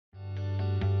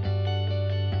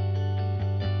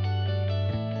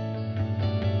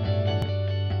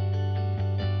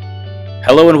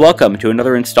Hello and welcome to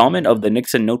another installment of the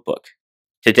NIKSUN Notebook.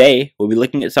 Today, we'll be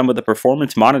looking at some of the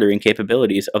performance monitoring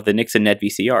capabilities of the NIKSUN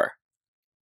NetVCR.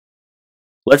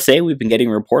 Let's say we've been getting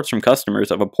reports from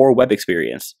customers of a poor web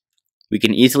experience. We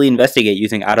can easily investigate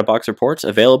using out-of-box reports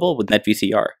available with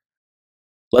NetVCR.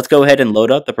 Let's go ahead and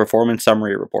load up the Performance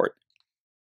Summary report.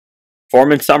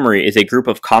 Performance Summary is a group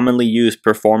of commonly used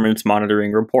performance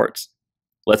monitoring reports.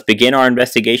 Let's begin our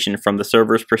investigation from the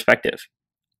server's perspective.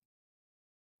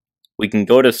 We can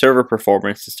go to Server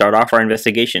Performance to start off our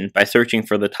investigation by searching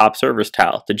for the top servers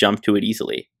tile to jump to it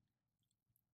easily.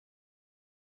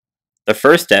 The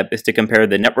first step is to compare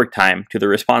the network time to the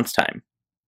response time.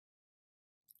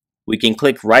 We can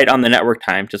click right on the network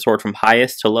time to sort from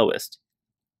highest to lowest.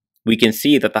 We can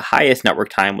see that the highest network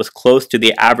time was close to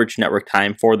the average network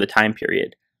time for the time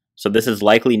period, so this is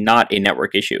likely not a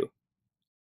network issue.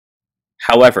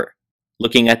 However,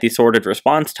 looking at the sorted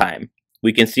response time,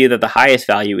 we can see that the highest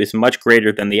value is much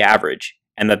greater than the average,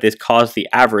 and that this caused the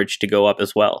average to go up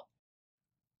as well.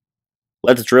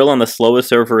 Let's drill on the slowest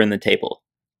server in the table.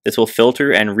 This will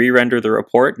filter and re-render the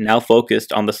report now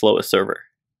focused on the slowest server.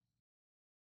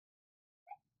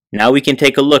 Now we can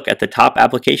take a look at the top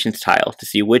applications tile to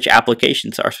see which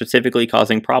applications are specifically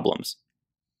causing problems.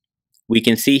 We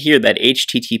can see here that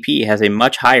HTTP has a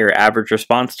much higher average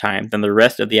response time than the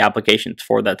rest of the applications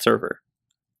for that server.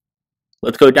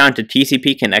 Let's go down to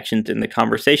TCP connections in the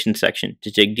conversation section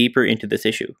to dig deeper into this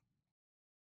issue.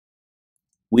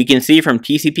 We can see from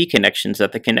TCP connections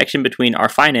that the connection between our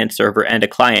finance server and a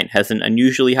client has an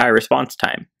unusually high response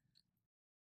time.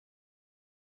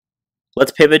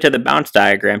 Let's pivot to the bounce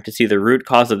diagram to see the root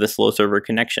cause of this slow server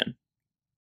connection.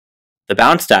 The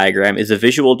bounce diagram is a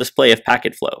visual display of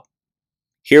packet flow.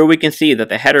 Here we can see that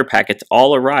the header packets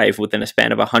all arrive within a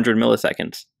span of 100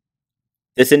 milliseconds.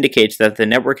 This indicates that the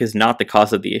network is not the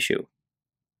cause of the issue.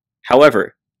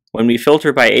 However, when we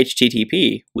filter by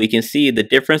HTTP, we can see the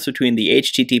difference between the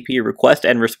HTTP request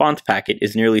and response packet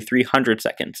is nearly 300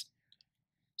 seconds.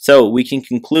 So we can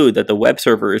conclude that the web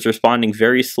server is responding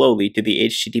very slowly to the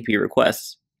HTTP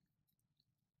requests.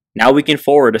 Now we can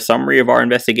forward a summary of our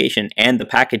investigation and the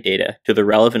packet data to the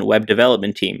relevant web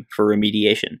development team for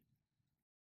remediation.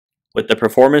 With the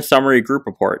Performance Summary Group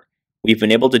Report, we've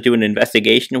been able to do an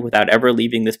investigation without ever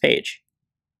leaving this page.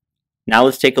 Now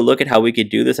let's take a look at how we could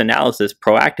do this analysis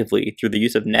proactively through the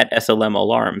use of NetSLM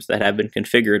alarms that have been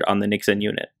configured on the NIKSUN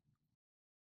unit.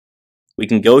 We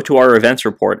can go to our events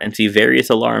report and see various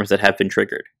alarms that have been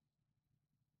triggered.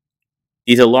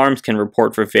 These alarms can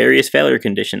report for various failure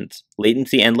conditions,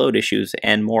 latency and load issues,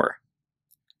 and more.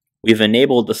 We've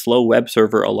enabled the slow web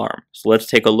server alarm, so let's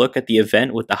take a look at the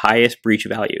event with the highest breach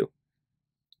value.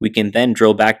 We can then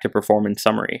drill back to Performance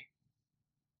Summary.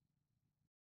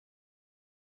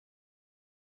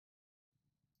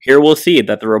 Here we'll see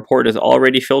that the report is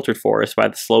already filtered for us by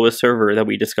the slowest server that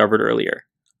we discovered earlier.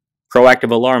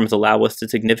 Proactive alarms allow us to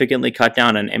significantly cut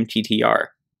down on MTTR.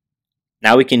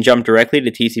 Now we can jump directly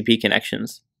to TCP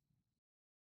connections.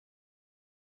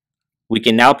 We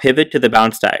can now pivot to the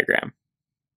bounce diagram.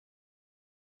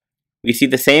 We see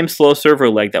the same slow server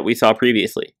leg that we saw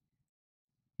previously.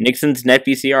 NIKSUN's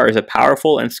NetVCR is a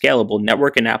powerful and scalable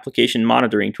network and application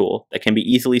monitoring tool that can be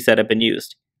easily set up and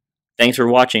used. Thanks for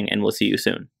watching, and we'll see you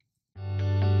soon.